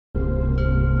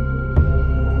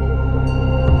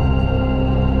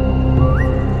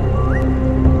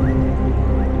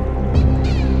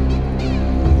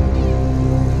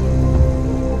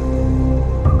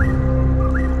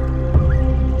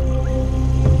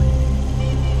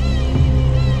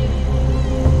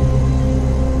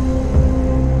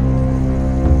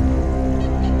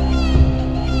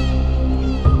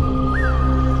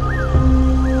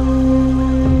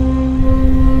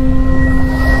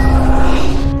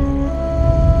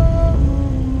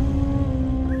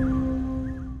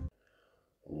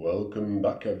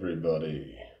back,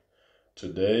 everybody.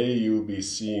 Today you'll be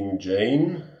seeing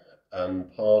Jane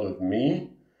and part of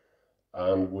me,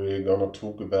 and we're gonna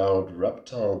talk about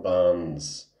reptile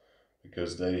bans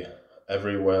because they're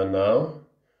everywhere now.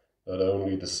 Not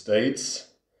only the States,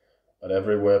 but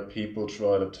everywhere people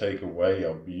try to take away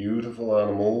our beautiful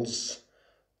animals,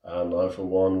 and I for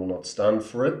one will not stand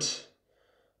for it.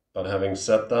 But having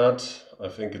said that, I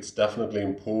think it's definitely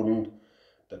important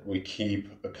that we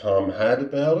keep a calm head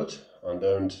about it and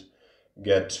don't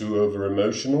get too over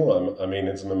emotional. I mean,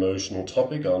 it's an emotional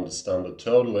topic, I understand it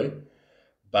totally,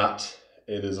 but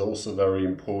it is also very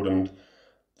important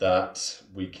that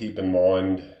we keep in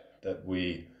mind that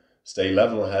we stay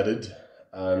level-headed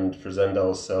and present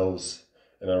ourselves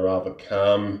in a rather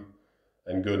calm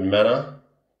and good manner,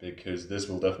 because this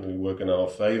will definitely work in our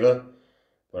favor.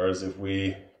 Whereas if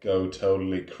we go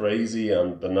totally crazy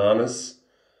and bananas,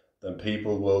 then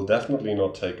people will definitely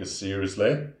not take us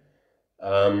seriously.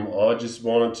 I just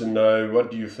wanted to know, what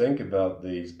do you think about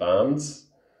these bans?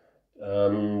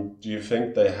 Do you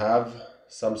think they have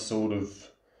some sort of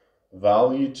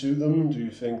value to them? Do you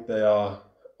think they are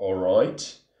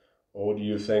alright? Or do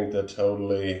you think they're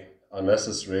totally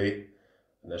unnecessary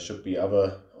and there should be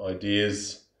other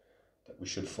ideas that we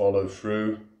should follow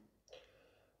through?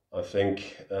 I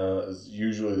think as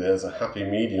usually there's a happy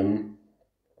medium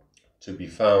to be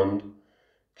found,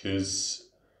 because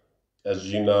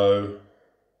as you know,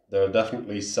 there are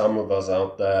definitely some of us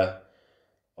out there,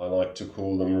 I like to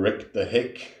call them Rick the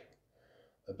Hick,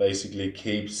 that basically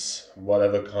keeps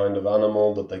whatever kind of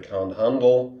animal that they can't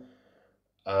handle,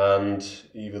 and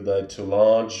either they're too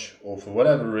large or for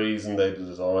whatever reason they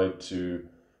decide to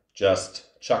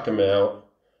just chuck them out,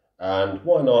 and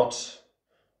why not,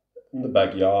 in the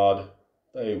backyard.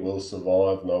 They will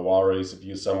survive, no worries. If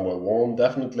you're somewhere warm,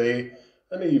 definitely.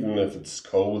 And even if it's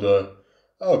colder,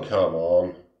 oh come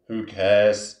on, who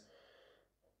cares?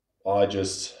 I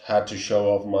just had to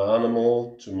show off my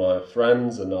animal to my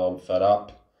friends and now I'm fed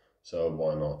up, so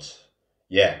why not?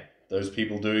 Yeah, those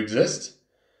people do exist.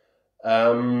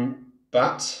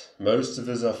 But most of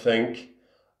us, I think,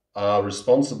 are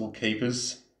responsible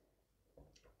keepers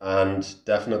and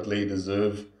definitely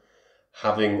deserve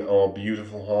having our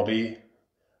beautiful hobby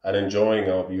and enjoying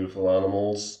our beautiful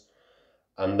animals,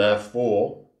 and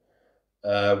therefore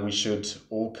we should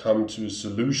all come to a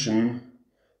solution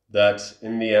that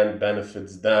in the end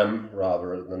benefits them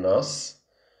rather than us.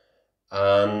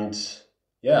 And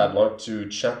yeah, I'd like to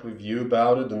chat with you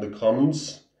about it in the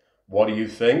comments. What do you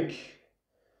think?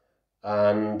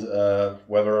 And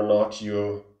whether or not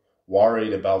you're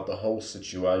worried about the whole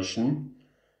situation.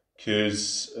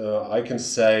 Because I can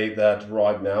say that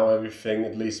right now everything,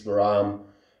 at least where I am,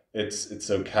 it's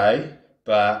okay.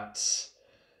 But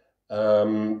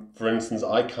for instance,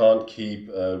 I can't keep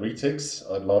retics.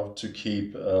 I'd love to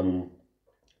keep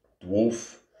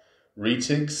dwarf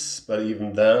retics, but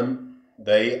even then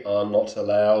they are not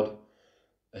allowed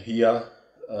here,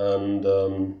 and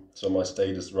so my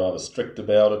state is rather strict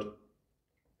about it.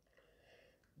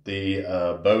 The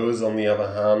boas, on the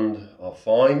other hand, are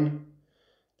fine.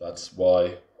 That's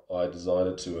why I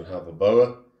decided to have a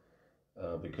boa,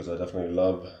 because I definitely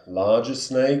love larger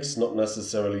snakes, not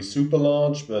necessarily super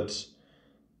large, but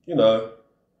you know,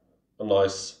 a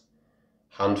nice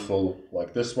handful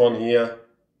like this one here,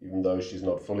 even though she's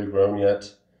not fully grown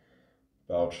yet,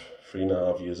 about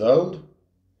 3.5 years old.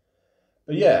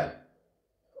 But yeah,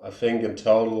 I think in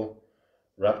total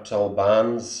reptile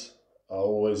bans are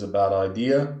always a bad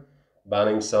idea.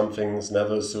 Banning something is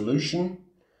never a solution.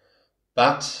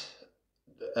 But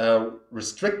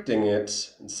restricting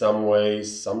it in some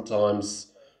ways sometimes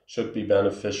should be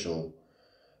beneficial.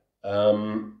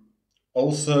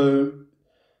 Also,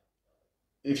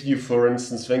 if you, for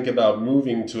instance, think about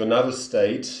moving to another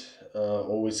state,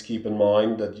 always keep in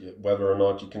mind that whether or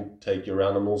not you can take your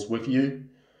animals with you.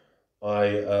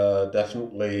 I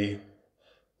definitely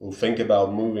will think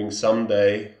about moving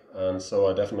someday, and so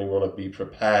I definitely want to be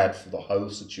prepared for the whole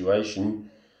situation,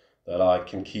 that I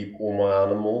can keep all my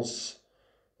animals,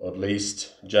 or at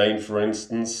least Jane, for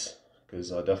instance,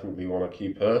 because I definitely want to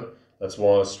keep her. That's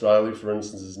why Australia, for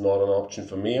instance, is not an option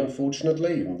for me,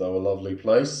 unfortunately, even though a lovely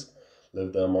place.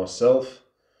 Live there myself.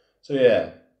 So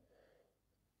yeah.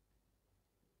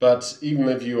 But even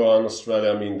if you are in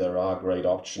Australia, I mean, there are great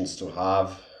options to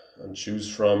have and choose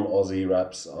from. Aussie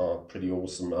Reps are pretty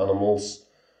awesome animals.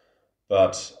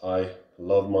 But I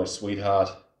love my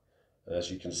sweetheart. And as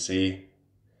you can see,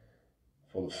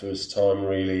 for the first time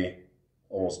really,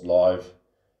 almost live,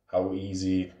 how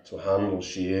easy to handle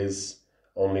she is.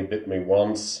 Only bit me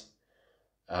once,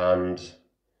 and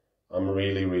I'm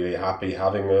really, really happy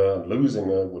having her, and losing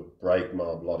her would break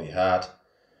my bloody heart.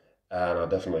 and I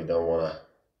definitely don't want to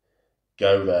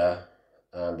go there,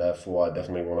 and therefore I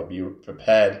definitely want to be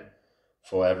prepared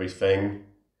for everything.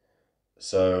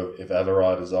 So if ever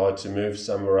I decide to move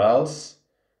somewhere else,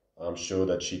 I'm sure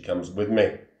that she comes with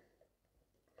me.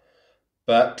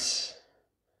 But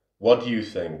what do you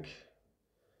think?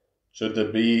 Should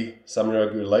there be some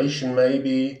regulation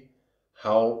maybe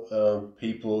how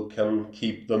people can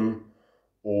keep them,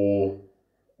 or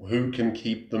who can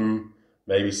keep them?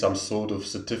 Maybe some sort of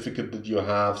certificate that you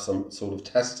have, some sort of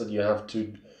test that you have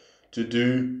to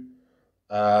do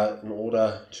in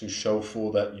order to show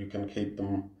for that you can keep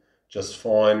them just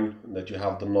fine and that you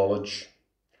have the knowledge.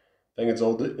 I think it's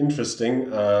all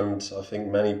interesting, and I think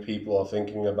many people are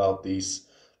thinking about these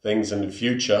things in the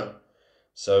future.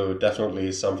 So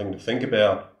definitely something to think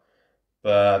about.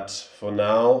 But for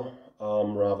now,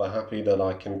 I'm rather happy that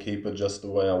I can keep it just the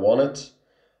way I want it.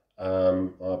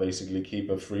 I basically keep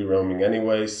it free roaming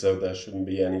anyway, so there shouldn't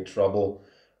be any trouble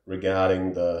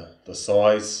regarding the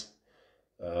size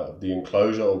of the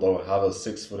enclosure, although I have a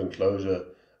 6-foot enclosure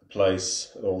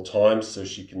place at all times, so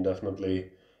she can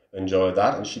definitely enjoy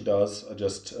that, and she does. I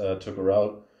just took her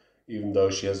out, even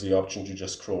though she has the option to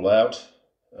just crawl out,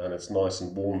 and it's nice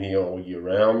and warm here all year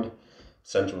round,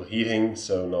 central heating,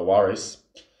 so no worries.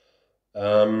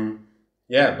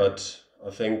 Yeah, but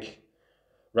I think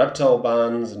reptile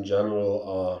bans in general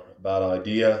are a bad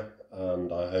idea,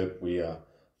 and I hope we are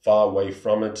far away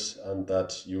from it, and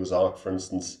that US Ark, for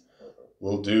instance,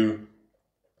 will do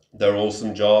their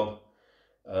awesome job.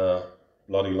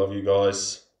 Bloody love you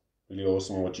guys, really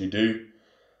awesome what you do,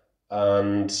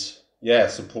 and yeah,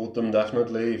 support them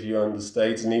definitely if you're in the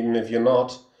States, and even if you're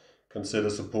not, consider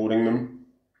supporting them.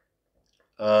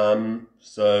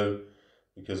 So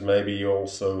because maybe you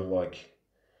also like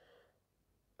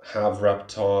have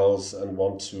reptiles and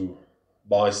want to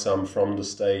buy some from the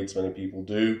States. Many people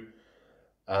do,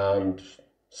 and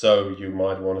so you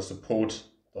might want to support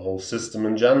the whole system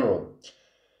in general.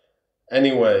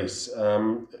 Anyways,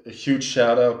 a huge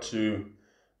shout out to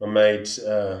my mate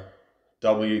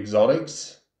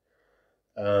Dwxoticz,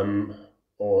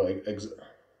 or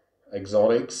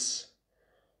Exotics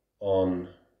on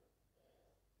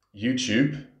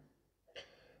YouTube.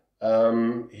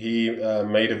 He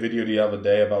made a video the other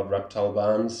day about reptile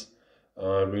bans.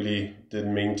 I really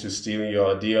didn't mean to steal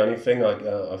your idea or anything.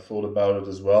 I thought about it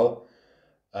as well.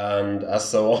 And as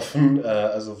so often,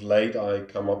 as of late, I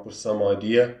come up with some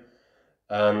idea,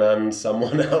 and then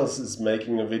someone else is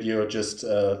making a video just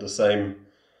the same,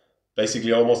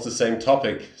 basically almost the same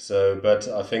topic. So, but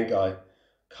I think I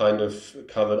kind of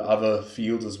covered other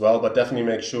fields as well, but definitely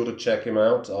make sure to check him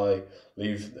out. I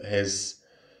leave his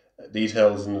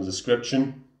details in the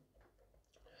description.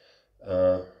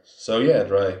 So yeah,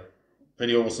 Dre,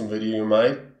 pretty awesome video you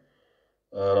made,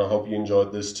 and I hope you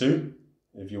enjoyed this too,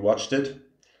 if you watched it.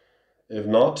 If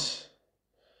not,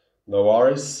 no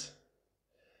worries.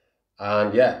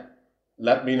 And yeah,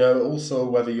 let me know also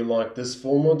whether you like this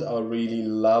format. I really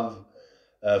love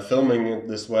filming it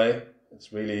this way.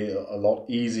 It's really a lot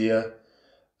easier,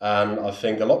 and I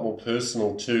think a lot more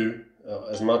personal too.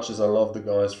 As much as I love the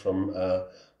guys from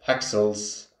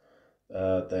Pexels,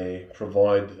 they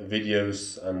provide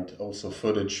videos and also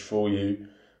footage for you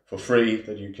for free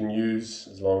that you can use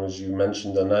as long as you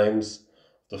mention their names,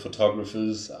 the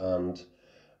photographers and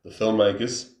the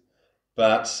filmmakers.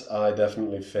 But I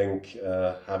definitely think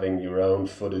having your own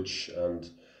footage and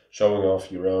showing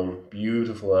off your own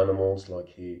beautiful animals, like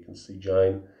here you can see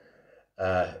Jane,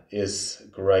 is a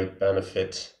great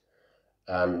benefit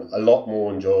and a lot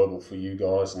more enjoyable for you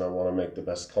guys, and I want to make the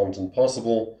best content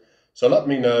possible. So let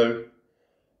me know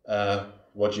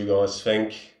what you guys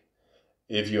think.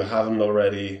 If you haven't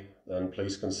already, then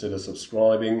please consider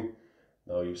subscribing.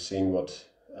 Now you've seen what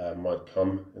might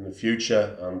come in the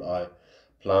future, and I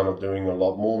plan on doing a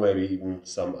lot more, maybe even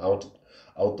some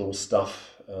outdoor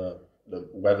stuff. The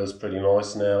weather's pretty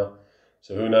nice now,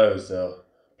 so who knows, there are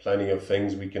plenty of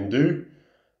things we can do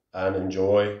and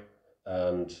enjoy.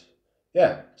 And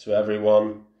yeah, to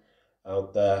everyone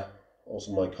out there,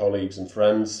 also my colleagues and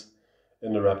friends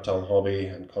in the reptile hobby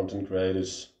and content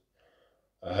creators,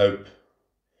 I hope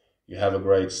you have a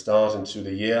great start into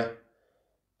the year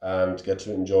and get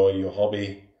to enjoy your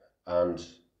hobby and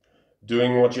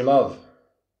doing what you love,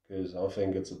 because I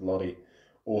think it's a bloody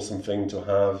awesome thing to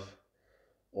have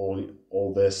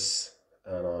all this,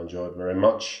 and I enjoy it very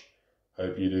much.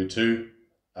 Hope you do too,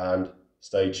 and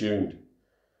stay tuned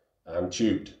and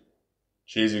tubed.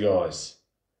 Cheers you guys,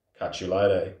 catch you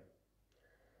later.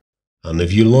 And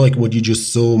if you like what you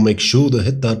just saw, make sure to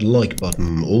hit that like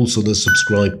button, also the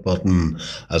subscribe button,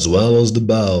 as well as the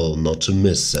bell, not to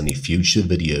miss any future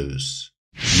videos.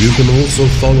 You can also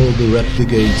follow the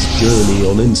Reptile's journey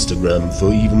on Instagram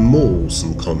for even more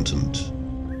awesome content.